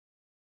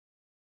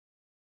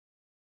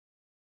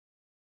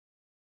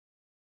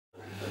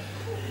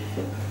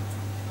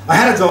I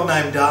had a dog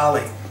named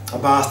Darley, a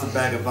bastard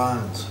bag of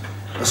bones.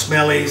 A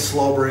smelly,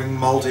 slobbering,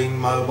 molting,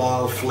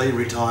 mobile flea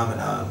retirement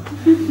home.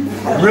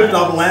 Ripped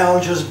up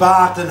loungers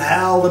barked and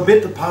howled and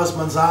bit the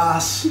postman's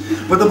ass.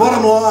 But the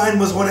bottom line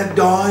was when it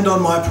dined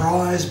on my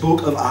prize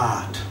book of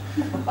art.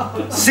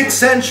 6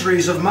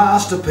 centuries of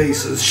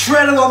masterpieces,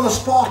 shredded on the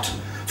spot.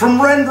 From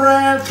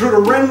Rembrandt through to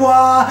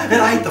Renoir, it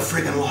ate the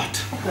friggin'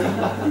 lot.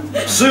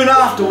 Soon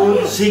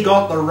afterwards, he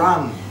got the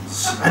runs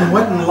and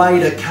went and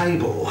laid a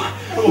cable.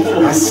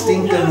 A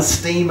stinking,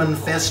 steaming,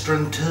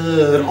 festering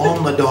turd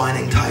on the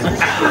dining table.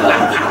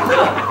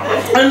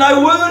 And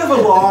no word of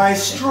a lie,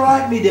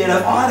 strike me dead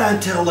if I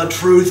don't tell the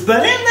truth,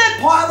 but in that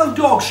pile of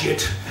dog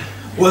shit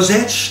was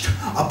etched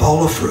a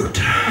bowl of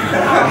fruit.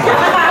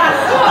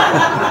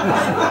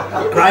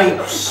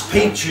 Grapes,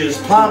 peaches,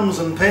 plums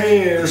and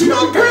pears.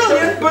 Not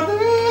brilliant, but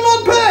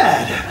not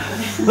bad.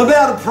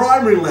 About a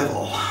primary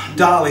level,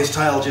 Darley's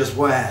tail just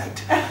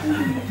wagged.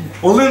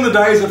 Well, in the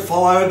days that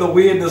followed, the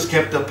weirdness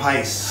kept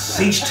apace.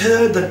 Each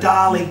turd that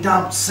Darley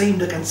dumped seemed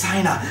to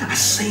contain a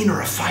scene or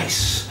a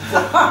face.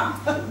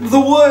 The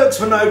works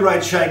were no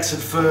great shakes at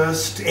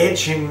first,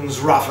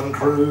 etchings rough and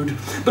crude,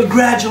 but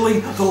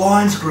gradually the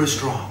lines grew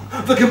strong,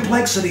 the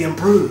complexity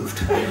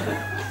improved.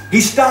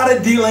 He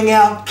started dealing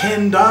out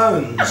Ken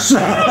Dones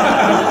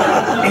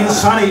in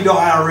sunny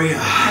diarrhea,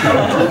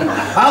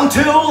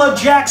 until a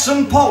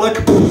Jackson Pollock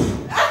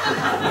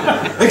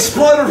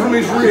exploded from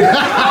his rear.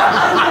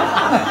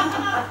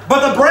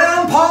 But the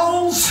brown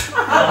poles,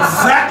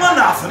 that were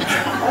nothing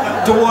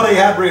to what he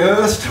had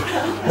rehearsed.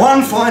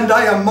 One fine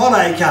day a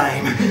Monet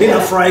came in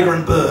a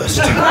fragrant burst.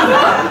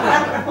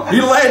 He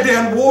laid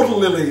down water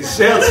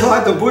lilies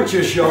outside the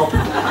butcher shop.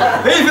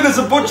 Even as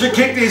the butcher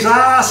kicked his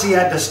ass, he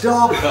had to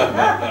stop.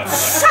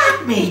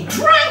 "Fuck me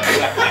drink,"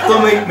 the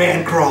meat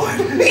man cried.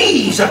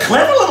 "He's a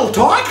clever little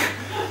tyke.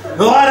 I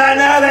don't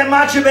know that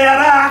much about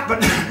art,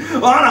 but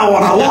I know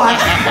what I like."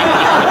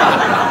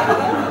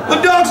 The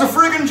dog's a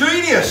friggin'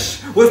 genius,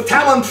 with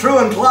talent true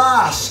and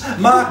class.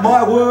 Mark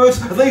my words,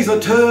 these are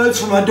turds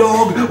from a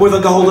dog with a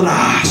golden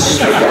arse.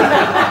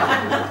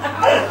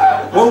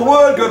 Well,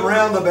 word got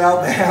round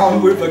about the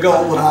hound with the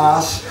golden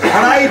arse,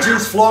 and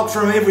agents flocked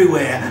from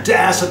everywhere to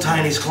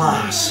ascertain his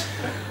class.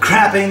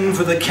 Crapping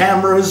for the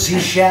cameras, he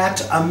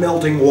shacked a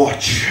melting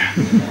watch,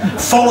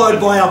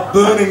 followed by a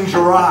burning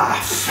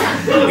giraffe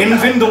in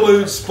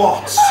Vindaloo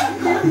spots.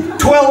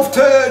 12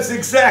 turds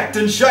exact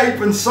in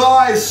shape and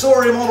size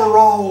saw him on a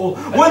roll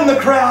when the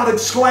crowd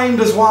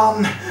exclaimed as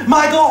one,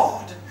 "My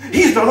God,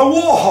 he's done a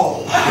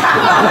Warhol!"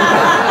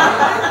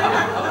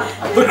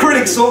 The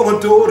critics all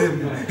adored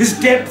him. His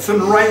depth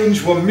and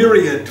range were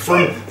myriad,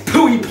 from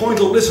pooey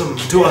pointillism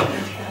to a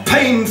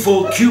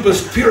painful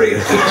cubist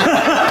period.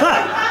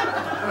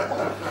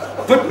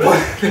 But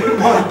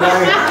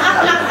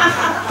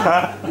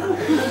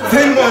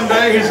then one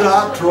day his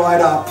art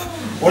dried up,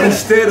 when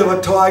instead of a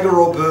tiger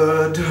or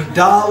bird,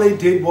 Darley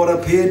did what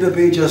appeared to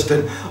be just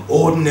an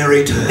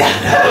ordinary turd.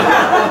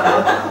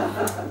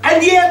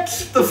 And yet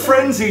the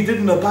frenzy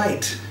didn't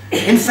abate.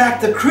 In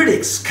fact, the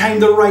critics came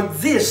to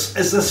rate this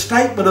as the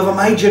statement of a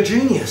major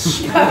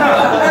genius,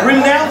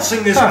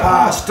 renouncing his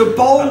past to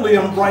boldly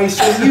embrace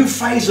a new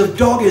phase of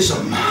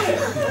dogism.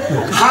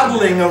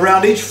 Huddling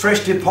around each fresh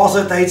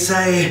deposit, they'd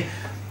say,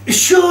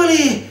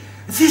 "Surely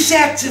this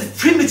act of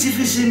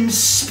primitivism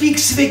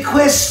speaks of a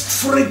quest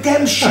for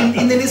redemption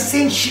in an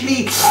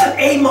essentially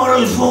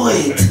amoral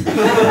void.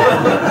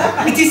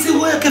 It is the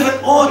work of an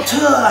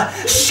auteur,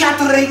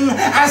 shattering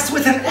as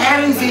with an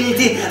anvil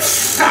the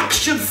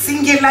fractured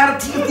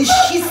singularity of the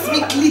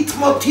schismic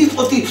leitmotif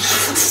of the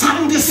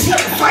Fantasy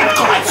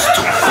Zeitgeist.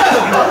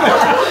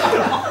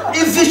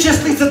 A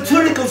viciously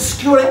satirical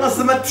skewering of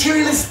the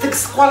materialistic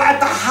squalor at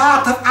the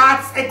heart of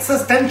art's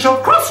existential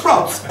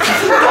crossroads.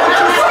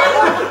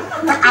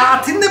 The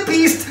art in the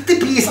beast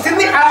in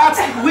the art,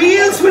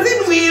 wheels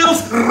within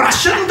wheels,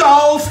 Russian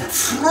dolls,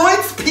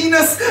 Freud's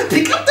penis,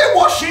 pick up the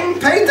washing,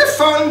 pay the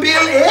phone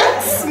bill,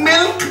 eggs,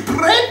 milk,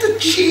 bread,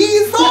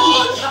 cheese,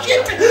 oh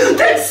shit,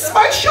 that's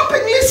my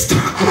shopping list.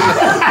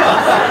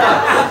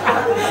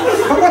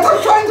 But what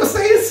I'm trying to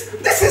say is,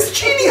 this is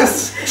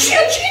genius,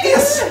 sheer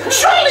genius,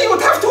 surely you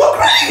would have to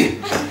agree.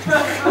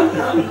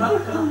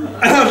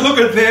 And I'd look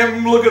at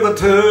them, look at the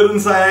turd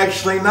and say,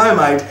 actually no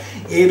mate,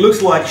 it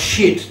looks like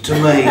shit to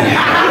me.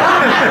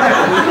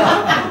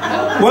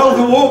 Well,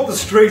 to walk the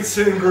streets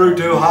soon grew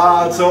too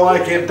hard, so I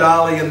kept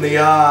Darley in the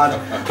yard.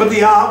 But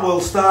the art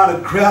world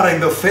started crowding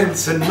the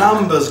fence in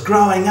numbers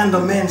growing and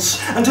immense,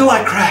 until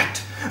I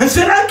cracked and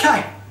said,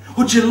 "Okay,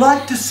 would you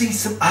like to see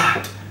some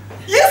art?"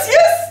 "Yes,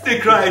 yes," they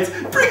cried,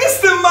 "bring us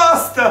the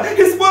master,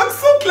 his work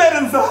so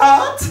gladdens the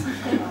heart."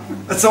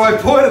 And so I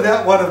pointed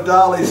out one of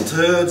Darley's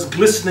turds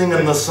glistening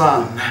in the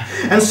sun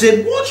and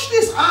said, "Watch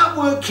this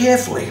artwork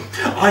carefully.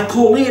 I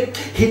call it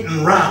hit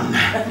and run."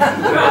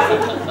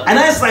 And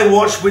as they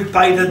watched with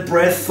bated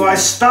breath, I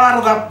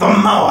started up the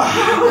mower,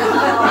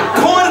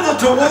 pointed it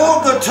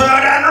toward the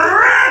turd and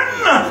ran.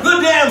 the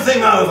damn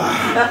thing over.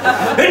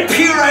 It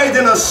pureed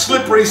in a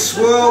slippery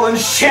swirl and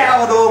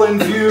showered all in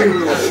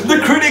view.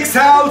 The critics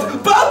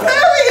howled,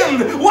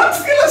 "Barbarian! What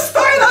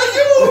Philistine are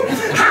you?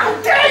 How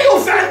dare you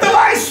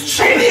vandalize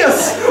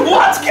genius?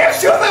 What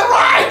gives you the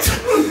right?"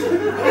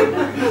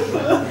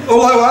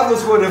 Although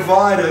others were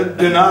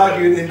divided and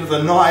argued into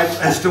the night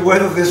as to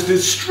whether this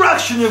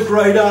destruction of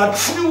great art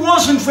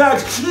was in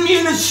fact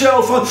in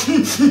itself a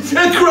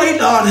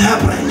great art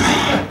happening.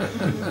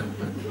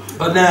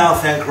 But now,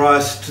 thank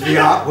Christ, the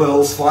art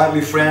world's finally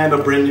found a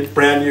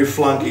brand new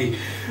flunky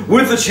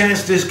with the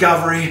chance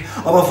discovery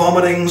of a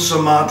vomiting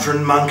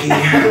Sumatran monkey.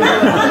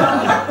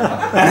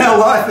 And our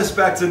life is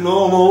back to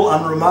normal,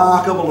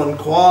 unremarkable and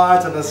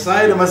quiet, and I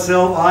say to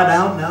myself, I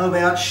don't know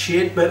about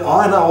shit, but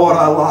I know what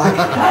I like.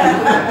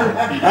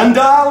 And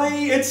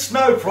Darley, it's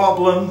no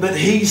problem, but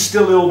he's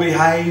still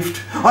ill-behaved.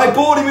 I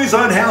bought him his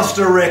own house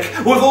to wreck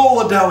with all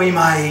the dough he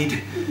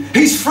made.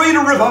 He's free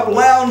to rip up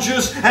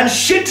lounges and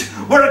shit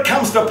where it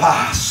comes to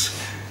pass.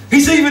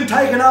 He's even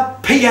taken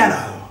up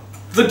Piano,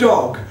 the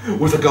dog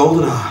with a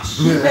golden arse.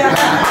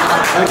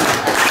 Thank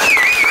you.